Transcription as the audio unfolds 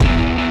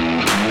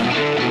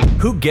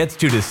Who Gets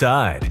to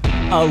Decide?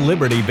 A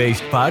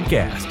liberty-based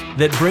podcast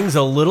that brings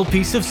a little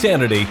piece of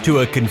sanity to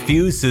a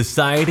confused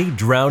society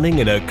drowning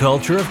in a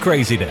culture of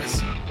craziness.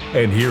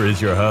 And here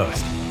is your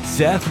host,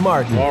 Seth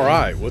Martin. All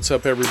right, what's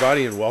up,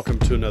 everybody, and welcome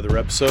to another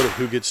episode of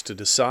Who Gets to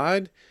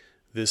Decide.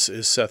 This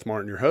is Seth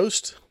Martin, your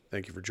host.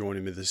 Thank you for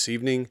joining me this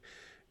evening.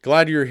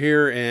 Glad you're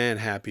here and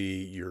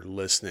happy you're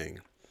listening.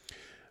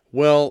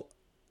 Well,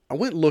 I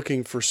went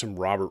looking for some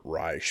Robert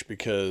Reich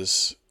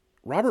because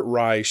Robert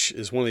Reich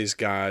is one of these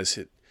guys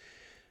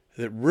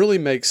that really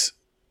makes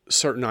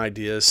certain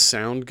ideas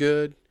sound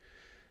good,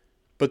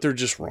 but they're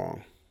just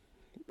wrong.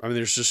 I mean,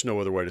 there's just no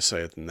other way to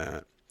say it than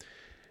that.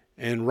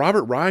 And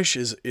Robert Reich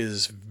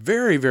is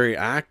very, very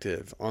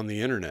active on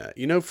the internet.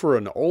 You know, for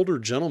an older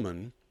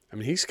gentleman, I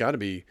mean, he's got to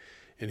be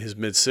in his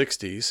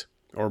mid-60s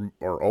or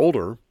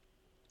older.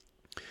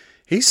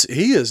 He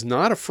is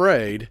not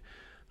afraid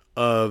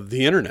of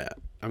the internet.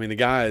 I mean, the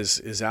guy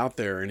is out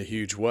there in a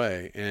huge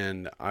way,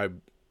 and I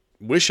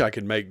wish I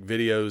could make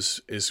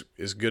videos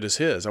as good as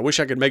his. I wish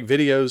I could make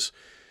videos,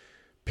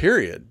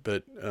 period,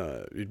 but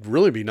it'd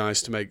really be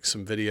nice to make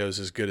some videos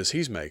as good as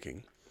he's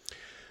making.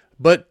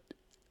 But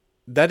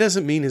that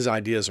doesn't mean his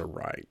ideas are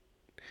right.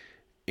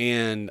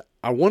 And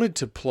I wanted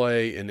to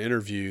play an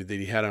interview that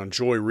he had on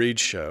Joy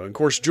Reid's show. And of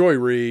course, Joy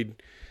Reid,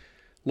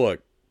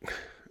 look,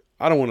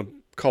 I don't want to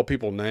call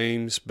people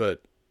names,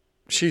 but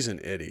she's an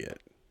idiot.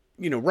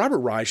 You know, Robert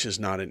Reich is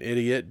not an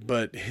idiot,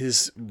 but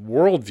his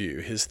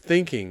worldview, his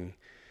thinking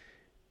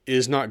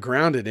is not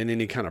grounded in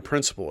any kind of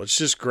principle. It's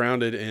just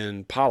grounded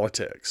in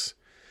politics.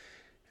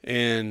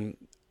 And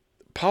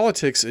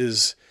politics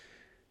is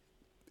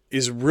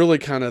really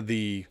kind of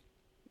the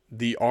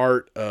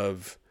art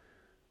of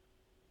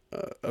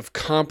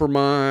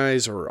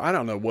compromise, or I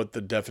don't know what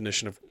the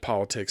definition of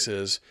politics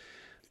is.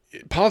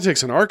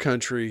 Politics in our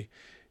country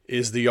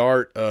is the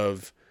art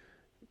of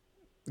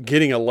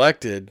getting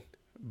elected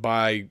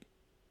by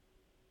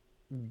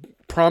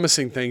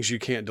promising things you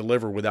can't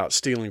deliver without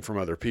stealing from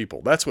other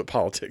people. That's what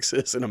politics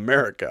is in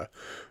America.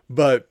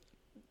 But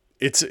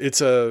it's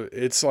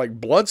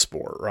like blood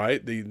sport,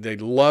 right? They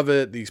love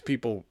it. These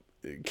people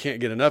can't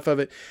get enough of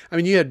it. I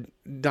mean, you had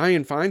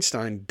Dianne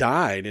Feinstein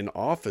died in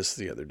office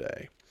the other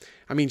day.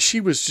 I mean, she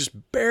was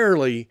just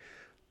barely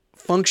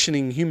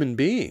functioning human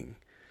being.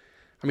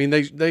 I mean,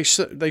 they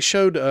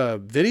showed a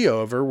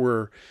video of her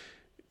where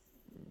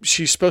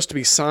she's supposed to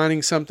be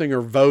signing something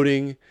or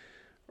voting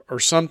or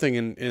something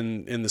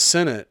in the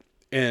Senate,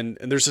 and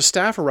there's a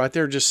staffer right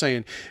there just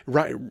saying,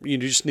 right, you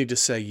just need to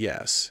say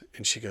yes,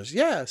 and she goes,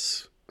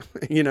 yes.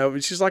 You know,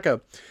 she's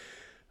it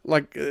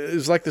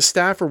was like the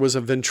staffer was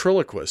a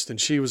ventriloquist and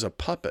she was a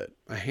puppet,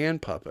 a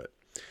hand puppet.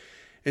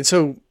 And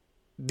so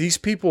these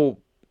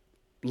people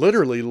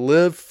literally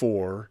live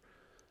for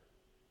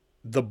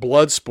the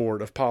blood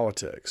sport of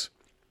politics.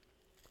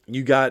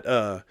 You got,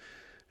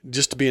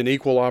 just to be an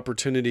equal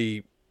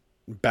opportunity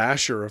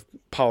basher of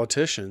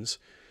politicians,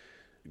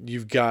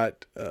 you've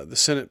got the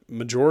Senate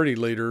Minority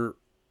Leader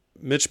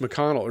Mitch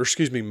McConnell.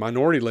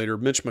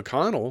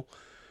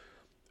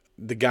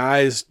 The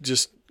guy is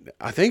just,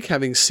 I think,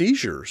 having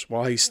seizures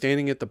while he's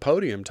standing at the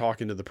podium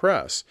talking to the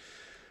press.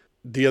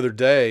 The other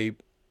day,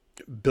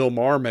 Bill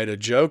Maher made a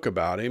joke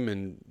about him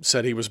and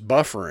said he was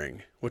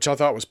buffering, which I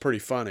thought was pretty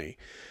funny.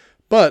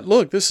 But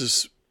look, this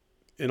is,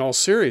 in all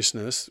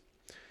seriousness,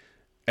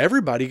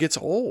 everybody gets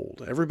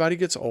old. Everybody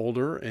gets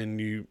older,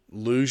 and you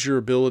lose your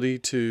ability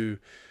to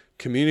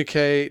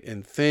communicate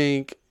and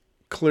think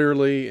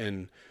clearly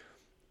and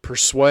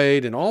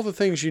persuade and all the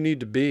things you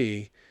need to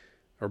be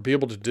or be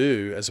able to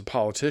do as a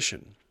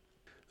politician.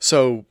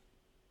 So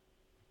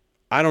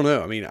I don't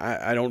know. I mean,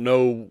 I don't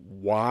know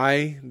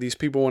why these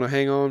people want to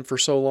hang on for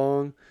so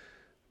long,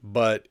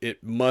 but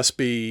it must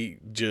be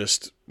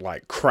just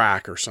like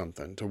crack or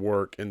something to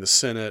work in the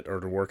Senate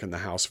or to work in the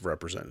House of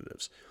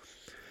Representatives.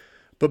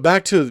 But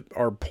back to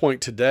our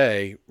point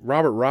today,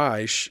 Robert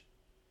Reich,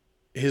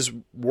 his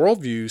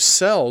worldview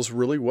sells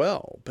really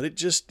well, but it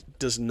just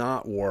does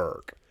not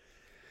work.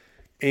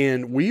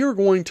 And we are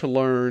going to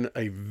learn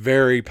a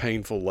very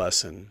painful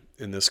lesson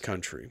in this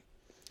country.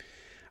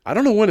 I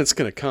don't know when it's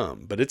going to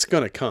come, but it's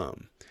going to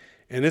come.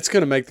 And it's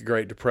going to make the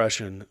Great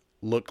Depression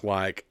look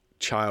like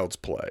child's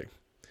play.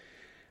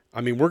 I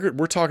mean,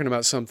 we're talking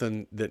about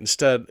something that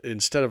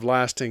instead of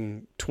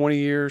lasting 20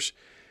 years,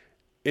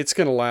 it's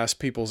going to last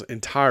people's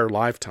entire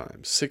lifetime,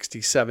 60,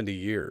 70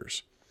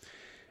 years.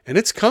 And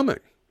it's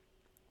coming.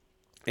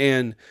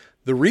 And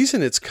the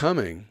reason it's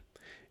coming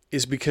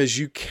is because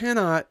you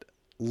cannot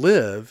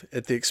live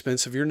at the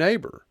expense of your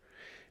neighbor.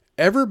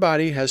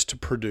 Everybody has to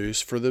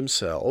produce for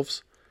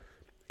themselves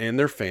and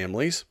their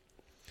families.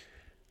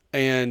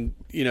 And,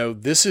 you know,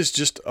 this is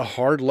just a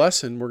hard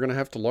lesson we're going to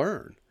have to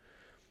learn.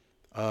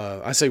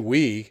 I say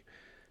we.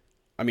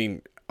 I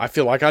mean, I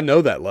feel like I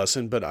know that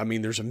lesson, but I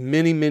mean, there's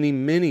many, many,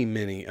 many,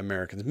 many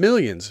Americans,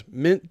 millions,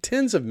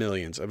 tens of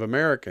millions of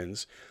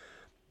Americans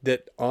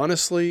that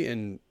honestly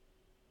and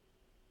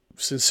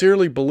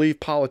sincerely believe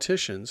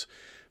politicians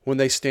when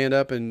they stand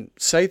up and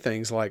say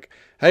things like,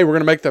 hey, we're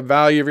going to make the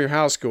value of your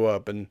house go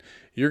up and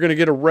you're going to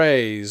get a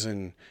raise.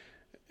 And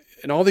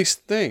And all these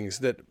things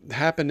that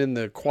happen in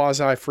the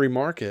quasi-free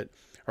market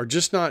are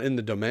just not in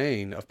the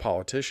domain of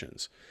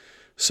politicians.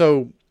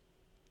 So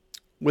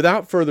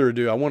without further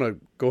ado, I want to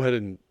go ahead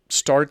and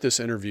start this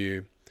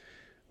interview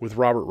with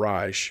Robert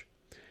Reich.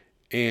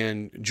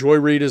 And Joy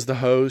Reid is the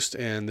host,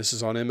 and this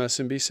is on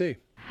MSNBC.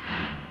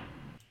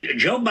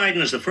 Joe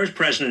Biden is the first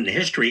president in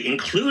history,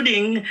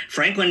 including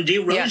Franklin D.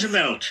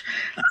 Roosevelt,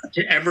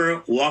 to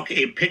ever walk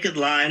a picket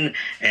line.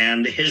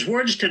 And his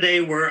words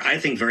today were, I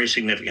think, very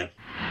significant.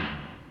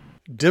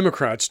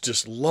 Democrats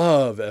just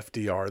love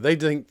FDR.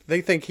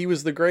 They think he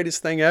was the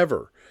greatest thing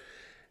ever.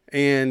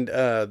 And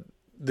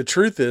the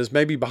truth is,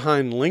 maybe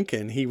behind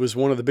Lincoln, he was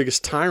one of the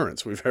biggest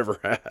tyrants we've ever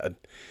had.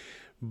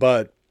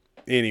 But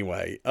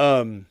anyway,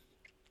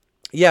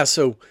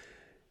 so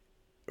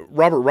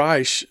Robert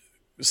Reich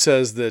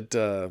says that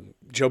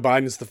Joe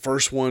Biden is the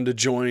first one to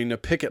join a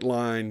picket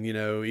line,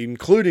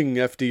 including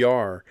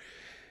FDR.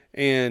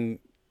 And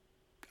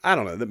I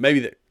don't know that maybe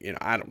that,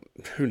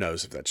 who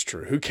knows if that's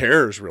true? Who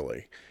cares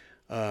really?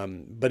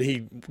 But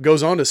he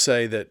goes on to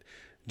say that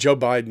Joe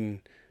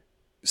Biden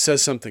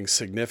says something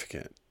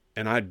significant.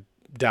 And I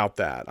doubt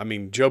that. I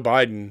mean, Joe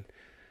Biden,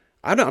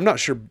 I'm not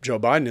sure Joe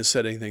Biden has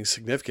said anything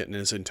significant in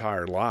his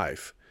entire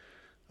life.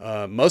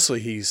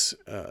 Mostly he's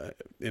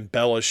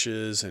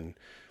embellishes and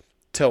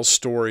tells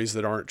stories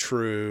that aren't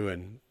true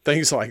and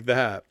things like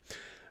that.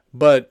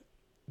 But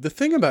the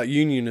thing about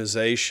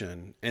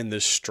unionization and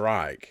this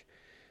strike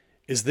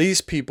is these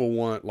people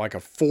want like a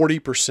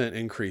 40%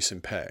 increase in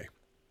pay.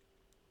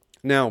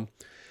 Now,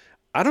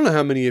 I don't know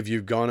how many of you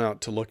have gone out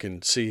to look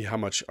and see how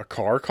much a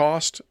car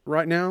costs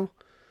right now,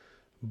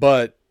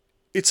 but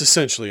it's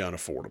essentially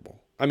unaffordable.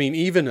 I mean,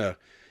 even a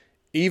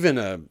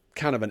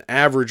kind of an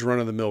average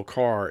run-of-the-mill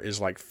car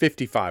is like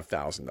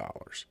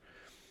 $55,000.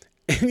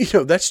 And,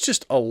 that's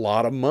just a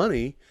lot of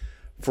money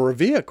for a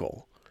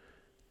vehicle.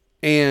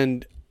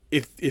 And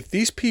if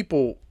these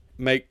people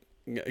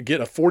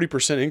get a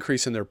 40%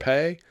 increase in their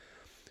pay,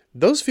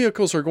 those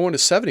vehicles are going to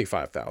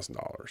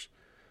 $75,000.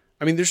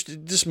 I mean,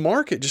 this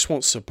market just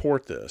won't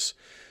support this.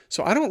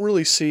 So I don't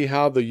really see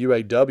how the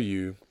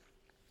UAW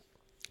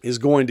is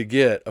going to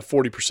get a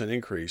 40%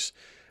 increase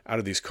out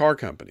of these car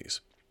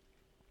companies.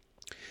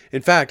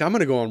 In fact, I'm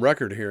going to go on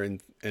record here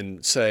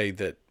and say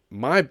that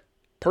my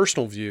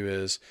personal view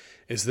is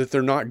that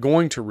they're not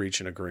going to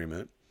reach an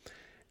agreement,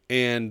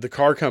 and the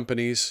car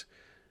companies,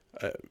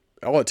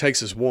 all it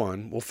takes is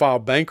one, will file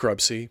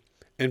bankruptcy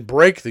and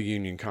break the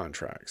union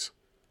contracts.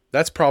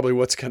 That's probably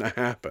what's going to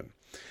happen,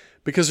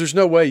 because there's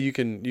no way you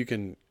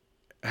can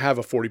have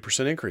a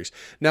 40% increase.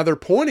 Now they're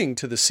pointing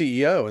to the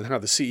CEO and how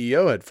the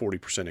CEO had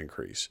 40%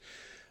 increase,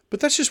 but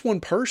that's just one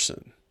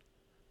person.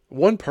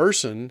 One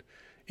person,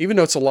 even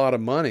though it's a lot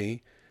of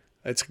money,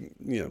 it's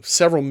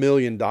several $1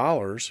 million,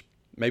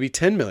 maybe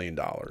 $10 million.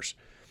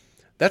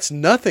 That's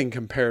nothing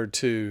compared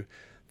to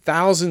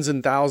thousands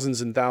and thousands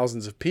and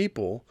thousands of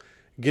people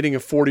getting a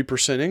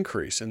 40%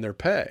 increase in their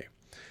pay.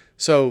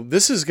 So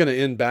this is going to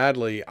end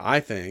badly, I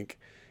think.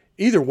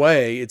 Either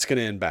way, it's going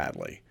to end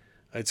badly.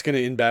 It's going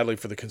to end badly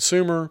for the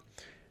consumer.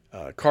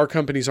 Car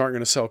companies aren't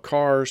going to sell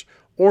cars,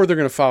 or they're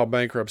going to file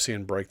bankruptcy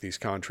and break these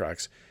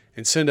contracts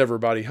and send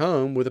everybody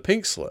home with a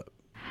pink slip.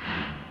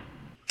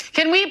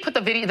 Can we put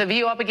the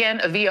VO up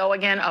again, a VO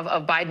again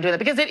of Biden doing that?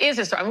 Because it is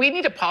historic. We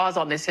need to pause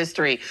on this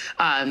history,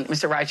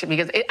 Mr. Reich,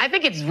 because I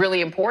think it's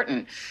really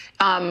important.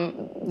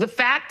 The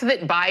fact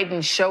that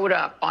Biden showed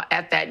up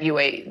at that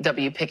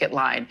UAW picket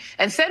line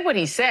and said what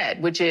he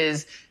said, which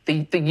is,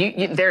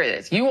 there it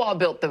is. You all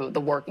built the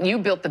work. You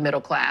built the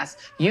middle class.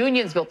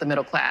 Unions built the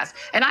middle class.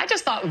 And I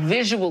just thought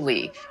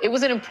visually, it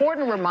was an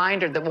important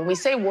reminder that when we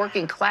say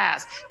working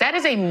class, that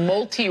is a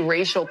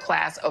multiracial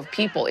class of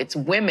people. It's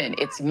women,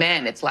 it's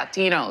men, it's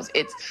Latinos,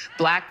 it's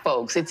black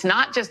folks. It's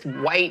not just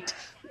white,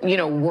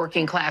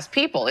 working class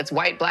people. It's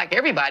white, black,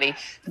 everybody.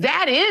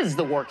 That is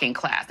the working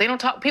class.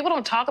 People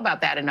don't talk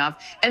about that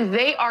enough. And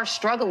they are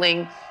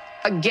struggling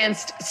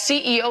against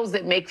CEOs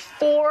that make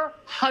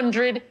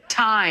 400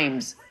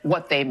 times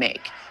what they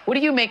make. What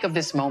do you make of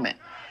this moment?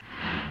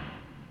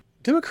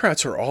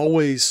 Democrats are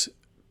always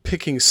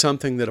picking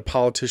something that a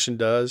politician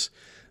does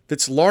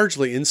that's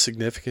largely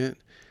insignificant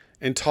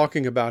and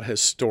talking about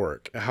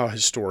how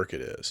historic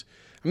it is.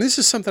 I mean, this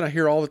is something I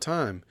hear all the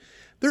time.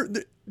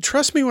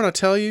 Trust me when I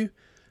tell you,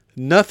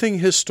 nothing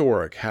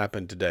historic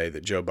happened today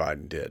that Joe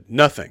Biden did.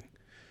 Nothing.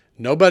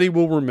 Nobody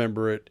will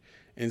remember it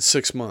in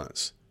 6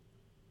 months,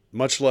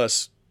 much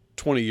less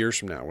 20 years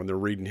from now when they're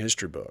reading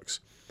history books.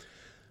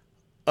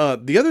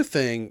 The other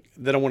thing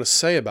that I want to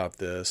say about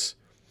this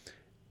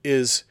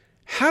is,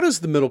 how does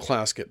the middle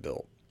class get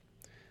built?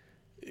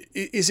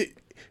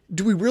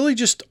 Do we really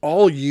just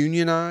all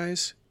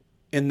unionize?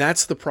 And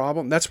that's the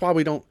problem. That's why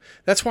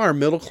our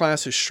middle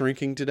class is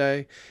shrinking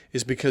today,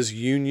 is because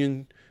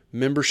union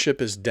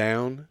membership is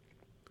down.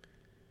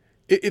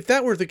 If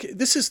that were the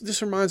case,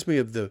 this reminds me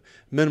of the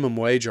minimum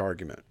wage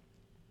argument.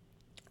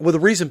 Well, the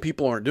reason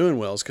people aren't doing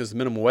well is because the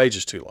minimum wage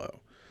is too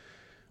low.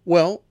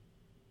 Well,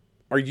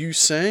 are you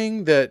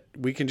saying that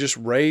we can just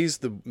raise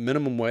the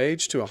minimum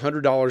wage to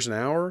 $100 an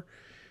hour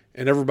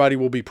and everybody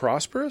will be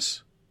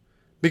prosperous?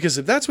 Because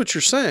if that's what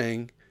you're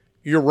saying,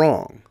 you're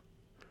wrong.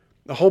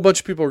 A whole bunch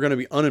of people are going to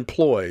be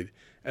unemployed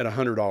at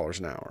 $100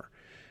 an hour.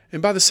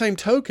 And by the same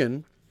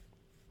token,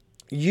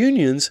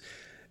 unions,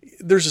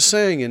 there's a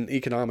saying in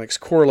economics,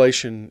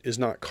 correlation is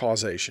not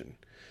causation.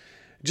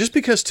 Just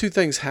because two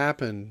things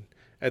happen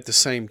at the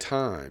same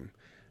time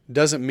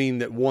doesn't mean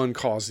that one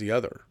caused the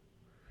other.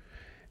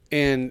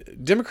 And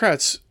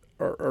Democrats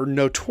are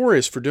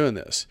notorious for doing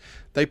this.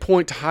 They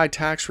point to high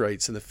tax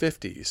rates in the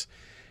 50s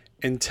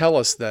and tell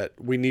us that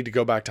we need to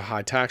go back to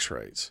high tax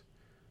rates.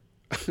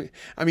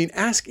 I mean,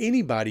 ask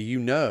anybody you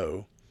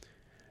know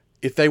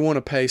if they want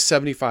to pay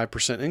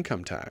 75%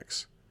 income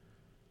tax.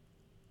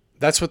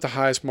 That's what the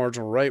highest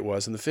marginal rate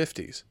was in the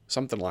 50s,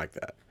 something like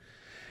that.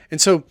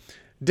 And so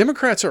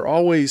Democrats are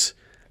always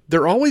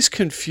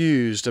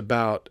confused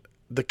about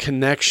the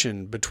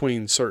connection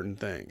between certain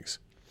things.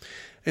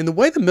 And the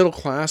way the middle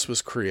class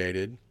was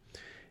created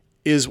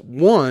is,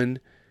 one,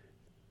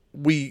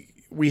 we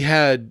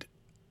had,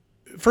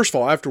 first of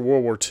all, after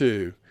World War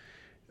II,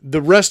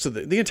 the rest of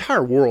the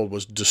entire world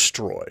was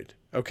destroyed.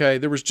 Okay?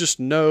 There was just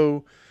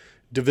no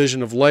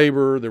division of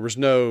labor. There was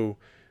no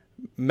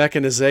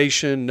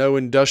mechanization, no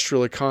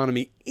industrial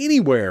economy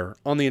anywhere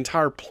on the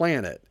entire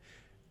planet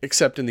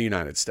except in the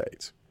United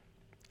States.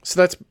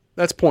 So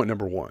that's point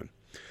number one.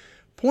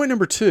 Point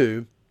number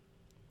two,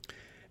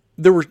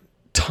 there were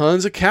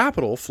tons of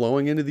capital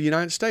flowing into the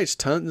United States,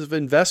 tons of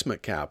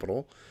investment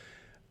capital,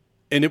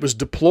 and it was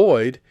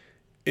deployed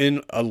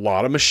in a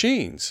lot of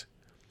machines.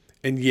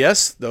 And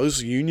yes,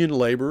 those union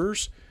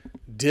laborers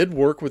did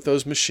work with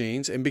those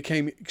machines and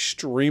became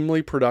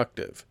extremely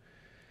productive.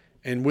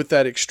 And with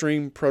that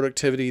extreme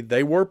productivity,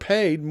 they were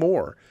paid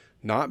more,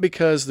 not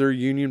because their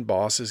union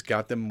bosses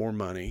got them more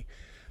money,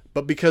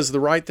 but because the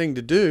right thing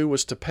to do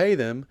was to pay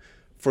them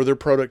for their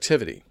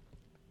productivity.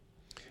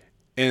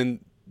 And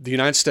the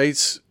United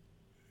States,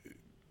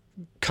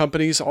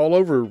 companies all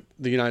over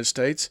the United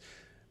States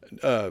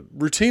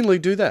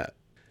routinely do that.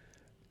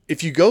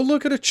 If you go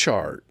look at a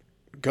chart,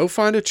 go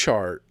find a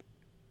chart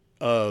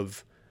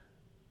of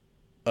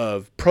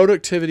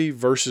productivity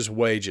versus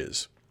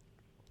wages.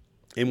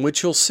 And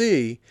what you'll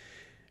see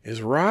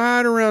is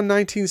right around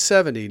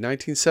 1970,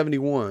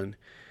 1971,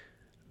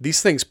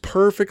 these things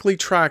perfectly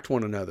tracked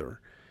one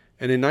another.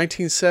 And in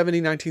 1970,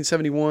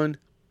 1971,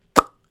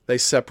 they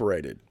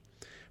separated.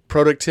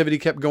 Productivity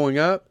kept going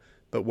up,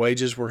 but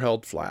wages were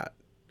held flat.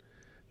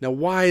 Now,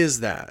 why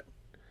is that?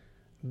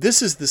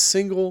 This is the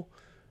single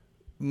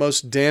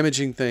most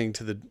damaging thing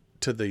to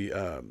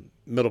the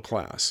middle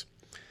class.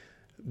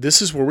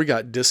 This is where we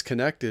got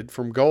disconnected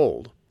from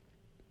gold.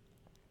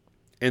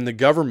 And the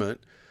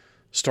government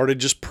started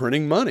just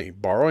printing money,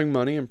 borrowing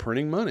money and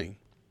printing money.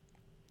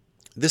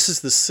 This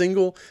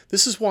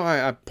is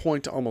why I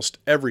point to almost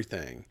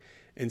everything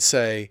and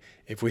say,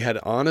 if we had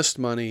honest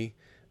money,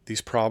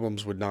 these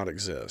problems would not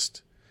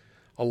exist.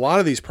 A lot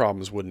of these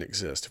problems wouldn't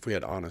exist if we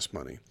had honest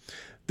money.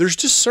 There's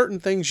just certain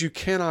things you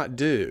cannot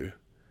do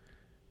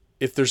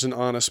if there's an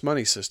honest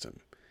money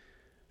system.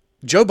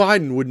 Joe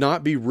Biden would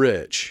not be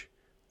rich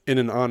in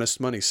an honest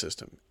money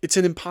system. It's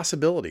an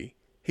impossibility.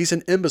 He's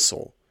an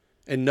imbecile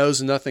and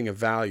knows nothing of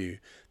value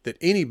that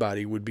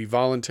anybody would be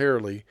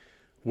voluntarily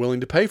willing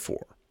to pay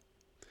for.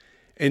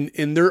 And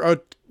there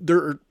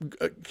are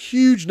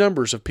huge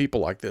numbers of people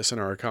like this in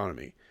our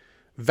economy,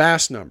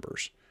 vast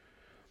numbers.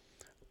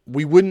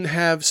 We wouldn't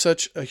have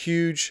such a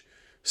huge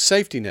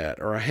safety net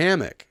or a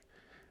hammock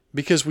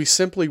because we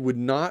simply would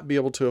not be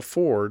able to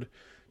afford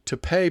to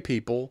pay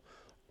people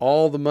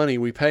all the money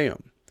we pay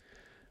them,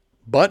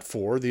 but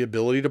for the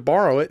ability to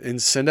borrow it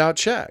and send out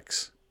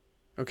checks.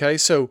 Okay,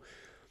 so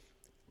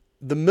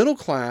the middle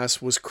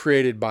class was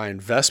created by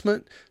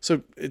investment.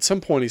 So at some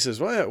point he says,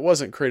 well, it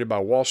wasn't created by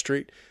Wall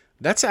Street.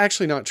 That's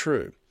actually not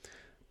true.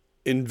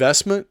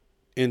 Investment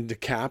into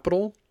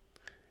capital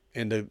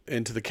and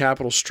into the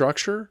capital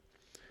structure,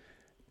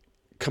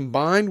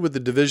 combined with the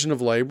division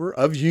of labor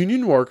of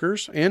union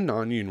workers and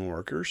non-union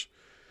workers,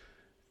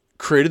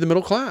 created the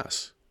middle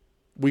class.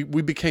 We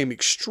became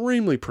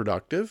extremely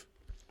productive,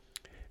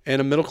 and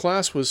a middle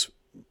class was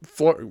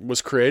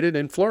created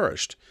and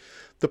flourished.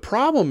 The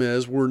problem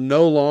is we're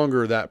no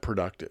longer that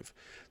productive.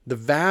 The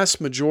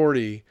vast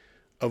majority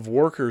of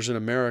workers in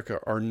America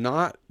are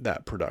not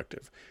that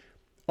productive.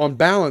 On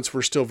balance,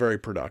 we're still very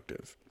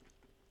productive.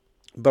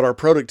 But our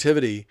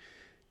productivity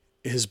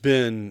has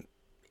been,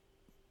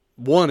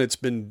 one, it's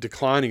been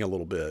declining a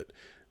little bit.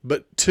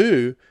 But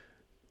two,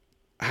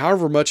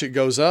 however much it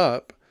goes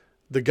up,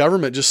 the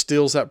government just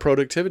steals that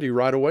productivity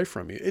right away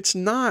from you. It's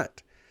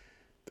not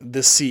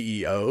the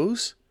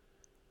CEOs.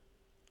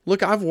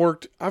 Look, I've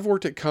worked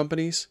at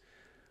companies.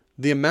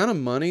 The amount of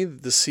money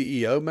that the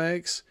CEO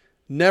makes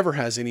never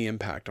has any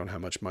impact on how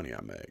much money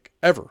I make,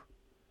 ever.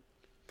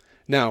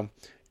 Now,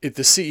 if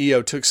the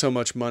CEO took so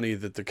much money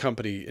that the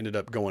company ended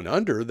up going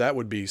under, that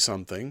would be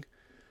something.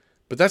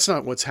 But that's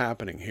not what's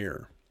happening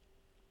here.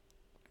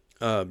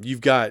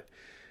 You've got,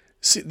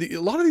 a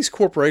lot of these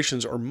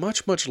corporations are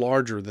much, much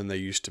larger than they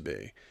used to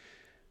be.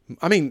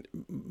 I mean,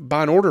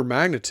 by an order of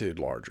magnitude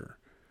larger.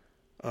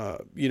 A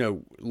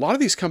lot of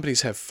these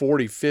companies have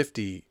 40,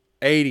 50,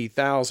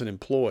 80,000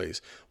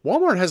 employees.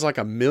 Walmart has like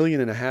 1.5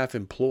 million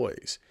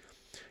employees.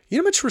 You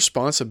know how much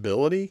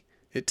responsibility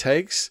it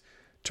takes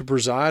to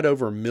preside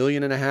over 1.5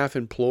 million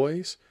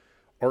employees,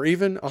 or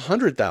even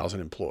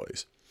 100,000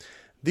 employees?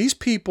 These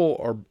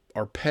people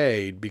are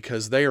paid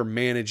because they are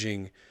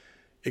managing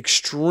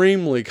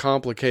extremely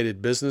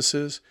complicated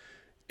businesses,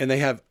 and they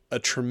have a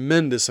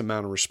tremendous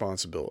amount of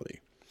responsibility.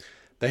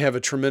 They have a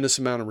tremendous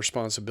amount of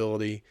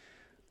responsibility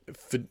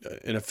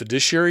in a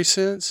fiduciary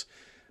sense,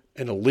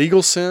 in a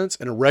legal sense,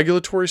 in a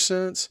regulatory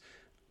sense.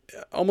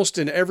 Almost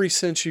in every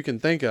sense you can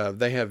think of,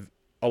 they have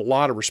a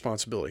lot of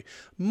responsibility,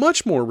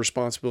 much more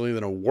responsibility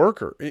than a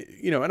worker.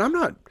 And I'm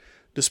not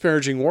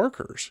disparaging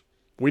workers.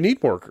 We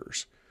need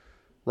workers,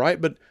 right?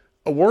 But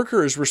a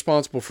worker is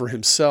responsible for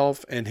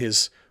himself and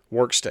his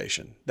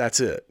workstation. That's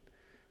it.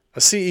 A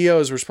CEO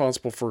is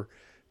responsible for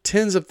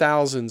tens of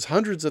thousands,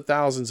 hundreds of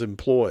thousands of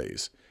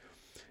employees,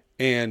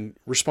 and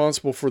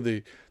responsible for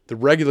the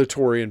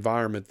regulatory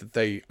environment that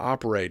they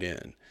operate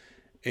in,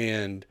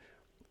 and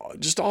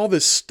just all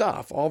this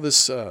stuff, all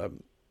this,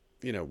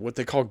 what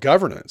they call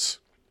governance.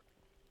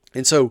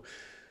 And so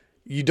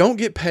you don't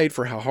get paid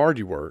for how hard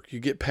you work. You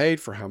get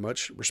paid for how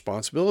much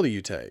responsibility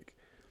you take.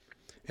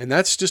 And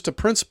that's just a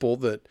principle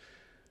that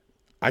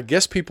I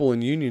guess people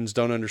in unions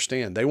don't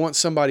understand. They want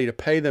somebody to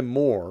pay them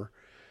more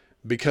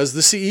because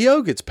the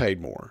CEO gets paid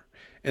more.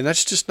 And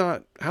that's just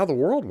not how the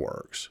world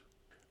works.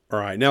 All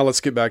right, now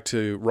let's get back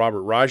to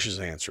Robert Reich's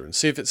answer and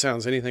see if it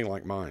sounds anything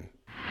like mine.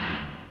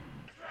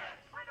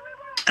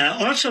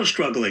 Also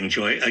struggling,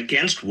 Joy,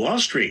 against Wall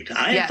Street.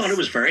 I thought it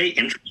was very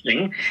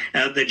interesting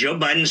that Joe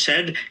Biden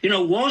said,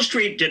 Wall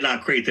Street did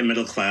not create the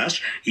middle class.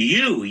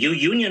 You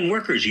union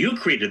workers, you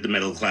created the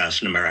middle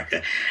class in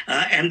America.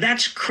 And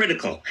that's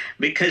critical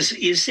because,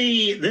 you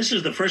see, this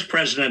is the first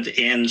president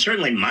in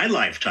certainly my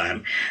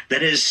lifetime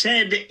that has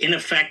said, in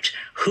effect,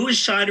 whose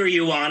side are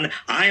you on?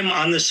 I'm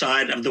on the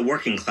side of the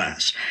working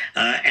class.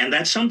 And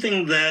that's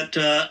something that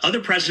other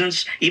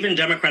presidents, even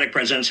Democratic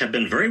presidents, have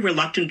been very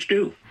reluctant to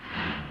do.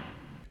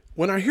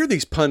 When I hear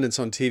these pundits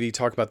on TV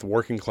talk about the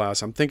working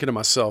class, I'm thinking to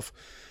myself,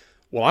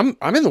 well,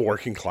 I'm in the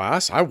working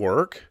class. I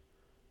work,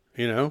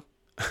 and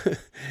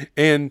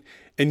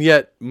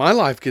yet my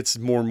life gets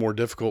more and more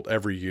difficult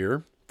every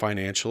year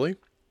financially.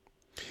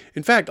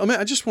 In fact,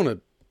 I just want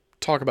to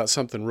talk about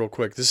something real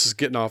quick. This is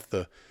getting off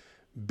the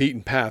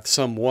beaten path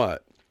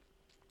somewhat,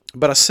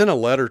 but I sent a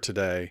letter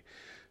today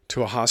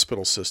to a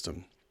hospital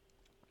system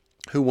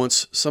who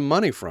wants some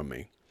money from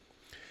me.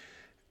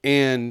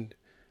 And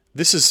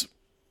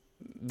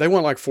they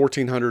want like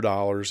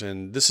 $1,400,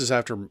 and this is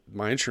after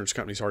my insurance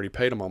company's already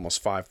paid them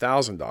almost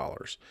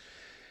 $5,000.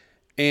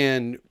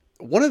 And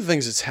one of the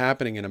things that's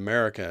happening in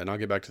America, and I'll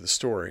get back to the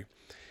story,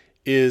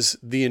 is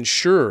the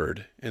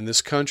insured in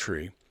this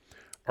country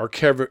are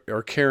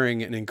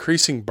carrying an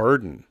increasing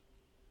burden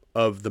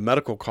of the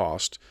medical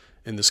cost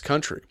in this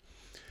country.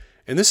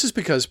 And this is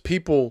because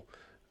people,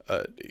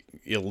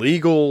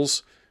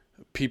 illegals,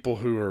 people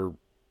who are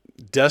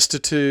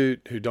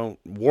destitute, who don't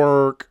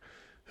work,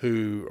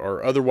 who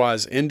are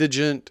otherwise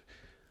indigent,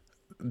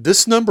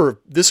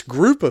 this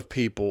group of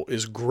people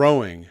is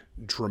growing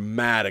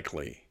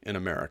dramatically in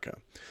America.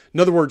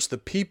 In other words, the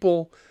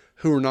people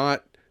who are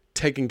not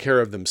taking care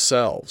of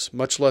themselves,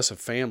 much less a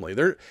family.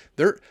 There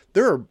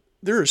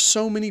are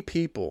so many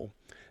people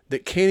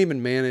that can't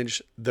even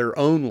manage their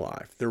own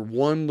life, their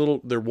one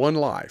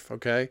life,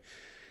 okay?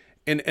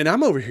 And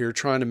I'm over here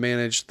trying to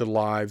manage the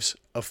lives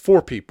of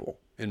 4 people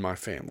in my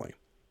family.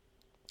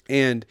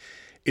 And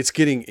it's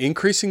getting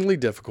increasingly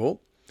difficult.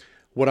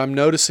 What I'm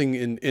noticing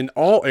in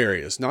all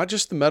areas, not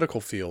just the medical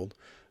field,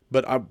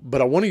 but I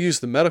want to use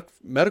the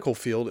medical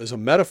field as a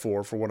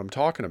metaphor for what I'm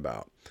talking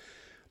about.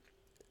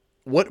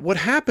 What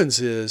happens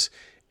is,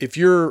 if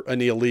you're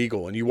an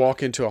illegal and you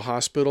walk into a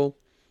hospital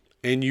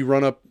and you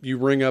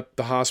ring up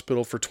the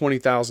hospital for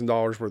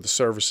 $20,000 worth of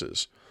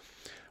services,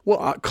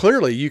 well,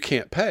 clearly you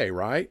can't pay,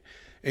 right?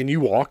 And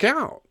you walk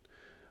out.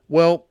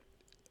 Well,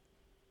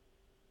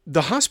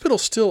 the hospital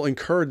still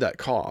incurred that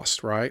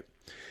cost, right?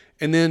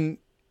 And then,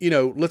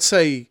 let's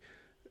say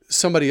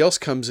somebody else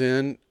comes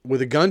in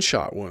with a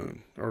gunshot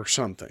wound or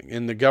something,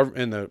 and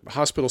the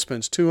hospital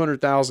spends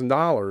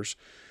 $200,000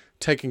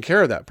 taking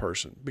care of that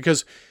person,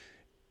 because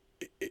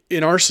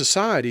in our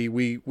society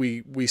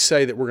we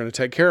say that we're going to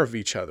take care of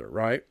each other,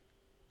 right?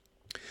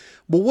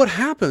 Well, what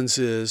happens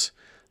is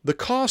the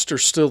costs are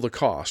still the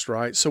cost,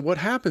 right? So what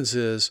happens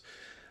is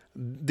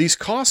these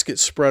costs get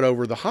spread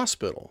over the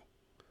hospital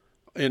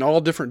in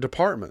all different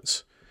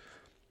departments.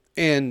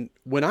 And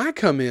when I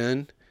come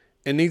in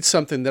and need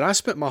something that I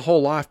spent my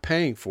whole life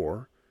paying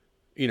for,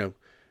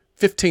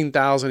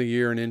 $15,000 a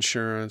year in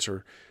insurance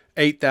or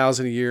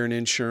 $8,000 a year in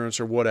insurance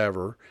or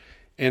whatever,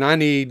 and I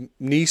need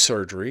knee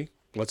surgery,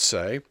 let's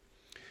say,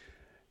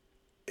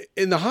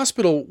 and the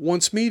hospital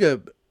wants me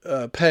to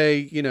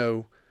pay,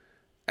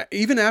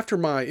 even after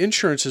my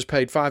insurance has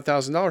paid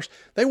 $5,000,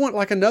 they want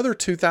like another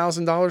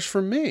 $2,000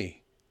 from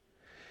me.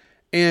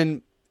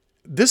 And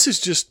this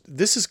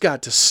has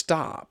got to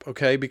stop,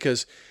 okay?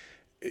 Because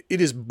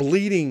it is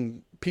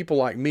bleeding people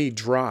like me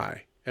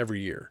dry every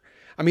year.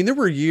 I mean, there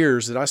were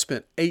years that I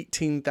spent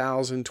 $18,000,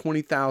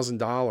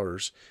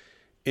 $20,000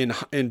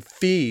 in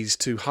fees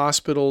to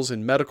hospitals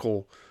and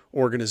medical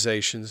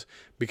organizations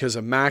because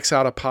of max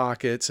out of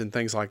pockets and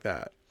things like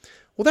that.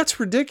 Well, that's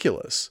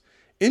ridiculous.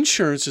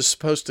 Insurance is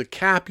supposed to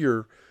cap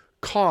your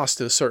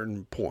cost at a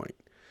certain point.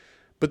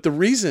 But the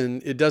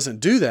reason it doesn't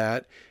do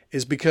that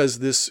is because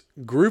this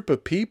group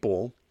of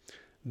people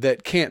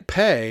that can't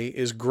pay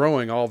is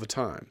growing all the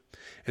time.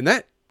 And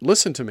that,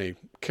 listen to me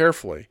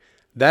carefully,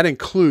 that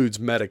includes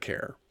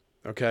Medicare,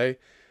 okay?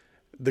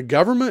 The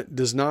government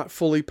does not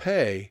fully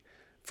pay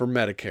for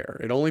Medicare.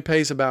 It only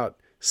pays about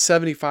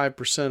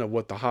 75% of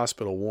what the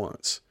hospital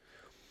wants.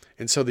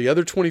 And so the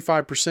other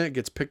 25%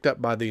 gets picked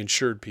up by the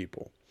insured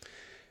people.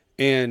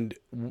 And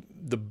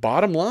the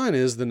bottom line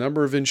is the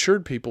number of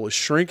insured people is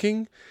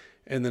shrinking,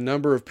 and the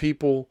number of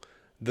people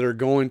that are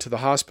going to the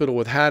hospital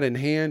with hat in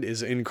hand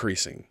is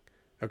increasing,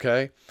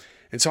 okay?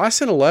 And so I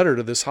sent a letter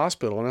to this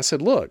hospital, and I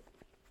said, look,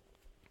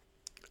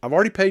 I've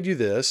already paid you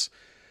this.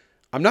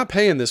 I'm not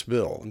paying this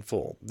bill in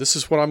full. This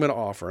is what I'm going to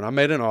offer. And I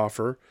made an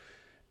offer,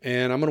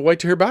 and I'm going to wait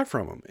to hear back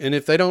from them. And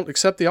if they don't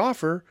accept the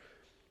offer,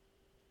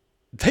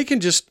 they can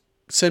just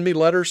send me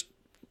letters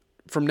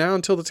from now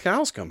until the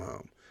cows come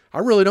home. I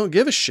really don't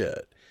give a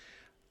shit.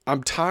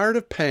 I'm tired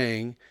of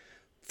paying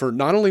for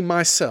not only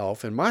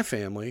myself and my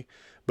family,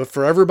 but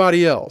for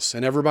everybody else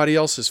and everybody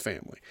else's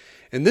family.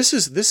 And this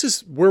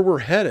is where we're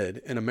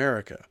headed in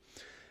America.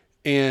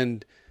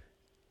 And,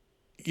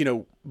 you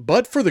know,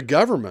 but for the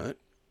government,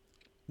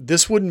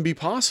 this wouldn't be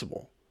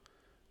possible.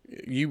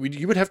 You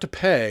would have to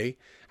pay.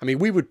 I mean,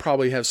 we would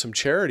probably have some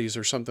charities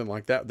or something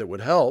like that that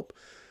would help,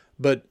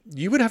 but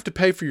you would have to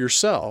pay for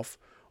yourself,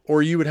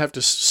 or you would have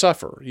to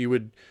suffer. You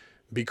would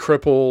be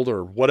crippled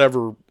or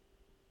whatever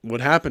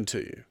would happen to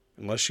you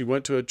unless you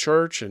went to a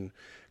church and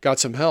got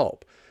some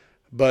help.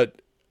 But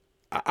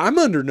I'm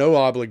under no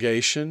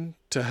obligation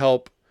to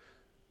help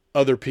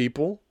other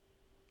people.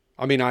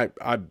 I mean, I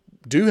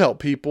do help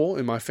people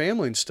in my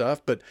family and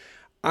stuff, but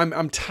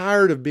I'm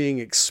tired of being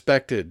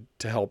expected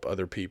to help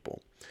other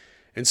people.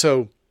 And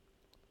so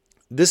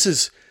this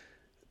is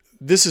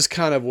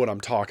kind of what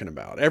I'm talking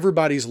about.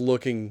 Everybody's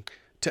looking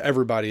to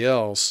everybody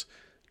else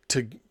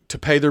to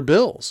pay their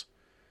bills.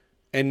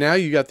 And now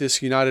you got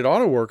this United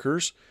Auto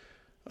Workers,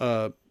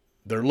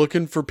 they're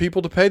looking for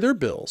people to pay their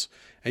bills.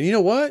 And you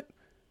know what?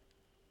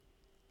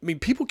 I mean,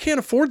 people can't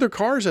afford their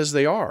cars as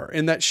they are.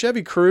 And that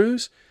Chevy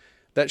Cruze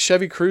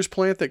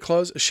plant that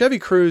closed, Chevy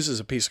Cruze is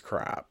a piece of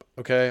crap.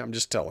 Okay. I'm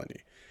just telling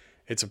you,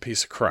 it's a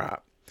piece of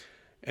crap.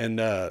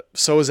 And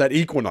so is that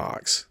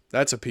Equinox.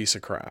 That's a piece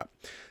of crap.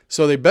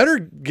 So they better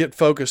get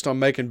focused on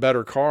making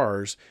better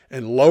cars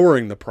and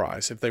lowering the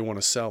price if they want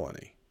to sell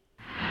any.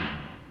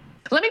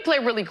 Let me play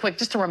really quick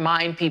just to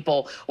remind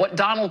people what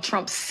Donald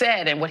Trump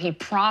said and what he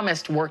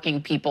promised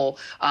working people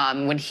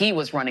when he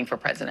was running for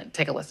president.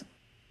 Take a listen.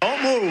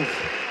 Don't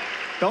move.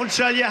 Don't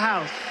sell your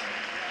house.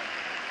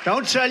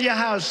 Don't sell your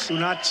house. Do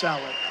not sell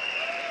it.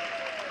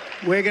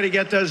 We're going to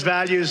get those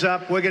values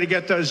up. We're going to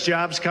get those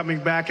jobs coming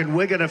back, and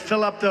we're going to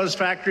fill up those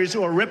factories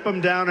or rip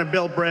them down and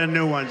build brand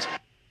new ones.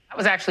 That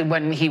was actually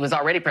when he was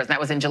already president. That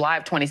was in July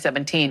of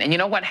 2017. And you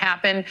know what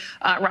happened,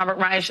 Robert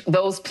Reich?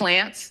 Those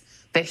plants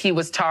that he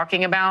was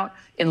talking about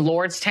in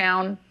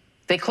Lordstown,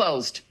 they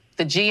closed.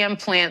 The GM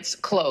plants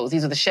closed.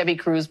 These are the Chevy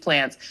Cruze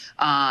plants,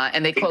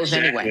 and they closed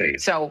anyway.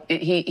 So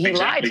he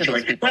lied to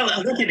those people.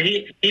 Well, look,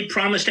 he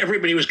promised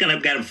everybody was going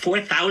to get a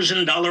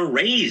 $4,000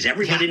 raise.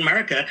 Everybody in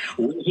America,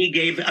 he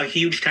gave a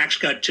huge tax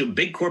cut to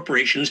big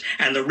corporations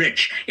and the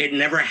rich. It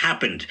never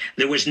happened.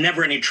 There was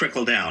never any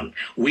trickle down.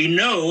 We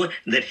know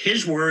that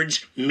his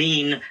words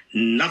mean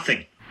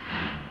nothing.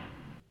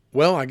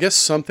 Well, I guess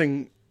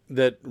something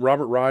that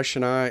Robert Reich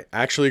and I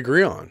actually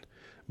agree on.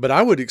 But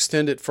I would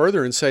extend it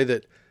further and say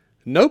that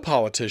no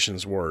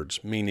politician's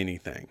words mean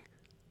anything.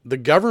 The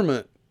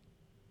government,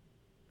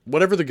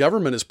 whatever the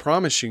government is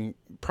promising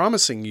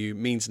you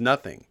means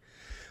nothing.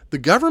 The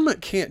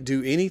government can't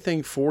do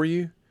anything for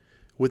you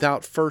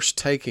without first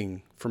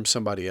taking from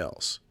somebody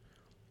else.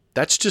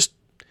 That's just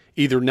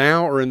either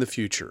now or in the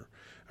future.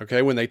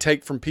 Okay, when they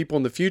take from people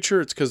in the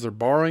future, it's because they're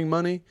borrowing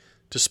money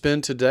to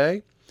spend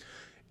today.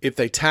 If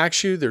they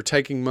tax you, they're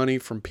taking money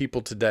from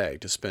people today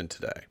to spend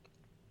today.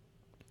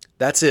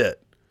 That's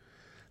it.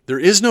 There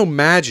is no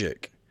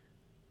magic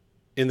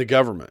in the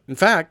government. In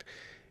fact,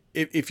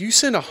 if you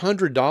send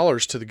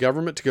 $100 to the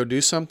government to go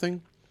do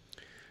something,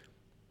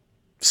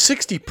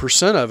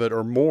 60% of it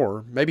or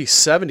more, maybe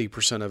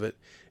 70% of it,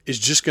 is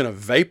just going to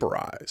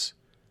vaporize.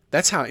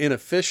 That's how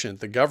inefficient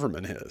the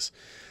government is.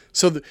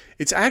 So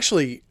it's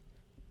actually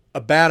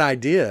a bad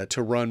idea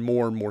to run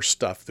more and more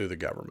stuff through the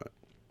government.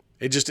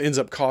 It just ends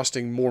up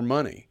costing more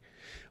money.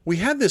 We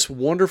have this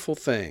wonderful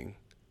thing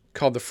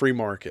called the free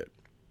market.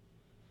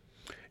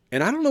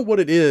 And I don't know what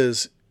it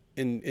is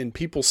in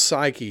people's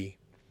psyche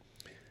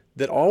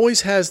that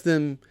always has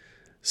them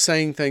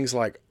saying things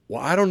like,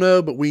 well, I don't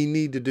know, but we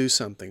need to do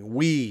something.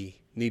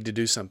 We need to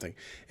do something.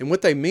 And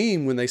what they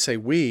mean when they say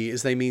we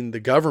is they mean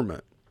the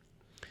government.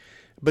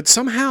 But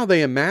somehow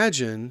they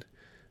imagine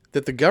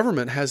that the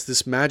government has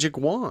this magic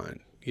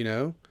wand,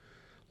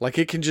 like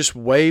it can just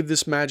wave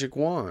this magic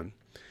wand.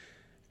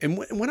 And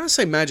when I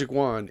say magic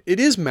wand, it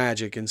is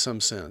magic in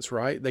some sense,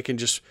 right? They can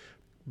just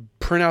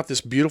print out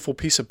this beautiful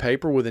piece of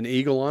paper with an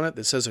eagle on it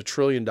that says $1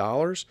 trillion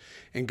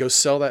and go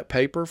sell that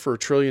paper for $1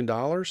 trillion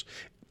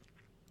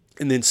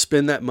and then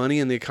spend that money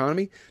in the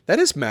economy. That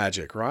is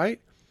magic,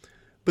 right?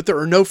 But there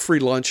are no free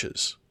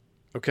lunches,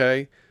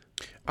 okay?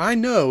 I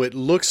know it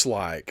looks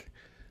like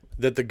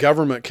that the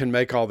government can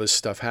make all this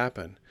stuff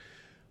happen.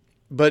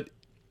 But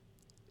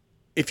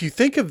if you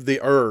think of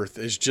the earth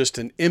as just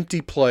an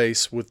empty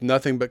place with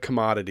nothing but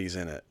commodities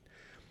in it,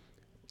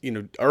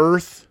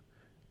 earth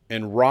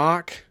and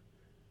rock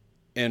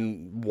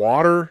and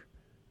water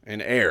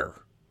and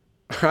air,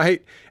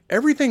 right?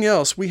 Everything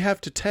else we have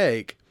to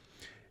take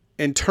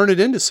and turn it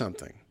into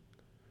something.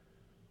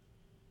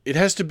 It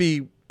has to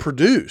be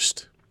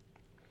produced.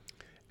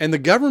 And the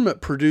government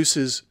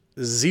produces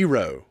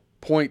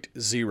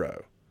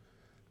 0.0.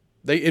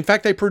 In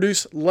fact, they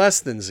produce less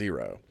than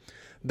 0.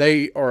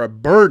 They are a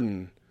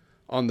burden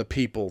on the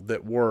people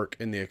that work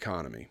in the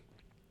economy.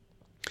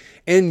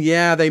 And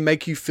yeah, they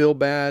make you feel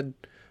bad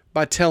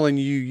by telling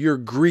you you're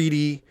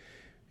greedy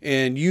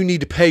and you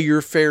need to pay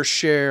your fair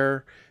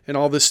share and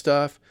all this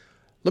stuff.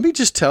 Let me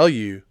just tell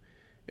you,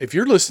 if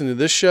you're listening to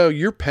this show,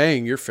 you're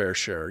paying your fair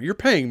share. You're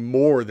paying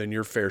more than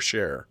your fair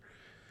share.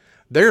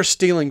 They're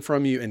stealing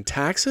from you in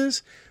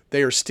taxes.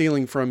 They are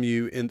stealing from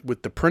you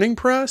with the printing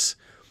press.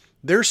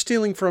 They're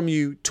stealing from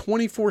you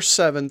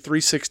 24/7,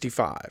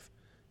 365.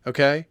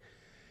 Okay?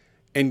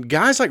 And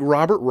guys like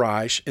Robert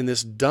Reich and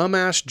this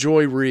dumbass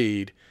Joy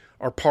Reid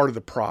are part of the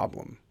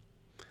problem.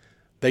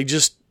 They're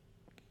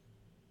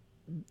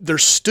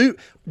stupid.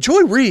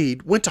 Joy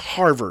Reid went to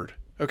Harvard,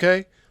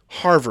 okay?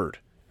 Harvard.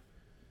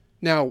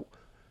 Now,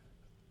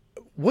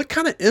 what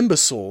kind of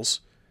imbeciles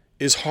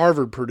is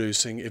Harvard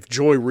producing if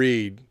Joy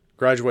Reid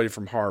graduated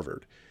from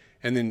Harvard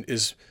and then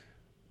is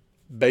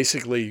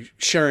basically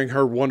sharing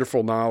her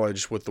wonderful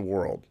knowledge with the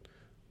world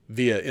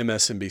via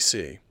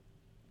MSNBC?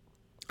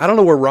 I don't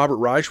know where Robert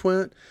Reich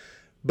went,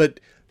 but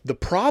the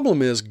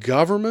problem is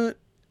government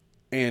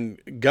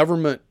and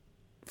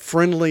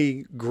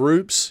government-friendly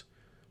groups,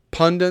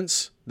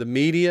 pundits, the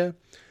media.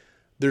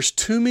 There's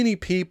too many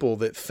people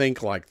that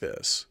think like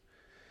this,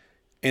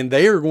 and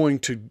they are going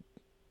to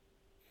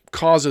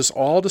cause us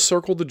all to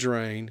circle the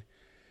drain,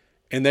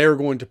 and they are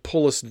going to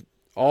pull us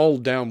all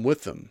down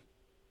with them.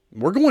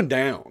 We're going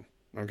down,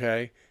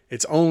 okay?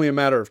 It's only a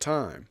matter of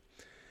time.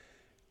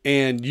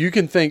 And you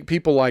can think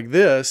people like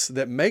this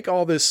that make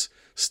all this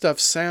stuff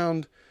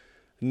sound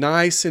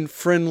nice and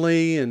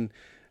friendly and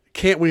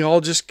can't we all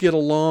just get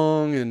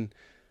along? And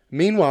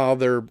meanwhile,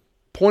 they're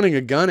pointing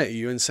a gun at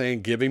you and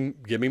saying, give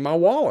me my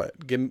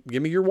wallet. Give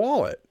me your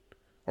wallet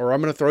or I'm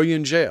going to throw you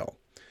in jail.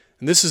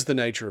 And this is the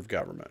nature of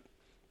government.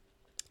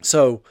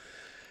 So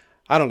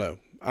I don't know.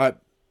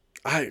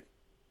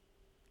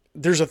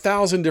 There's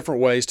 1,000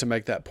 different ways to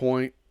make that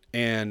point.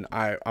 And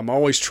I'm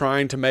always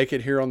trying to make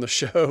it here on the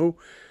show.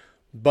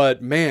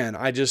 But man,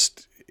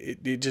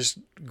 it just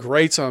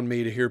grates on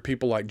me to hear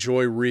people like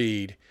Joy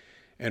Reid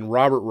and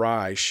Robert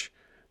Reich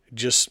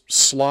just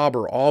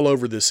slobber all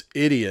over this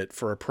idiot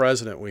for a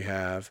president we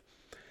have,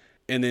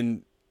 and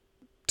then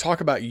talk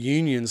about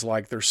unions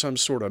like they're some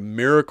sort of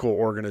miracle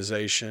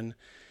organization.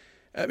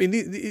 I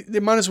mean, they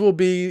might as well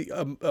be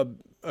a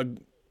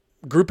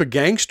group of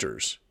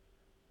gangsters.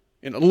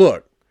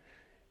 Look,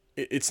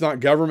 it's not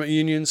government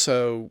unions,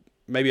 so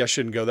maybe I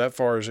shouldn't go that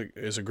far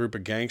as a group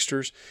of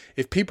gangsters.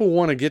 If people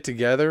want to get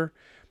together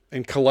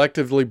and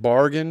collectively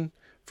bargain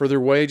for their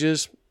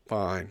wages,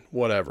 fine,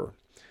 whatever.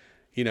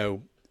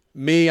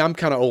 Me, I'm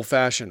kind of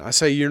old-fashioned. I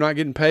say you're not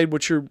getting paid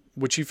what you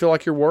feel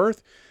like you're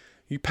worth.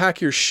 You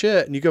pack your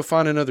shit and you go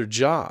find another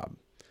job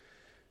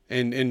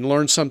and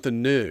learn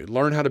something new.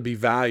 Learn how to be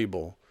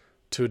valuable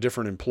to a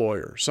different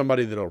employer,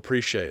 somebody that'll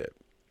appreciate it.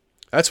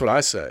 That's what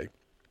I say.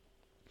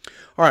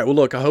 All right, well,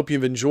 look, I hope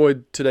you've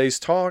enjoyed today's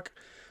talk.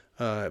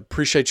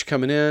 Appreciate you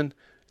coming in.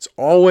 It's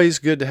always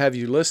good to have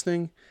you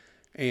listening.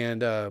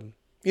 And,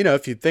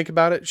 if you think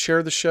about it,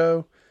 share the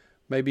show.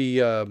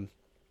 Maybe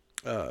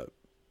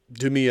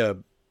do me a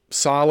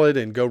solid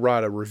and go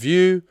write a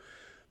review.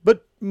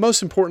 But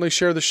most importantly,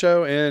 share the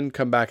show and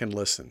come back and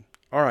listen.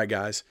 All right,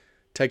 guys.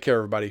 Take care,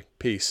 everybody.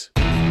 Peace.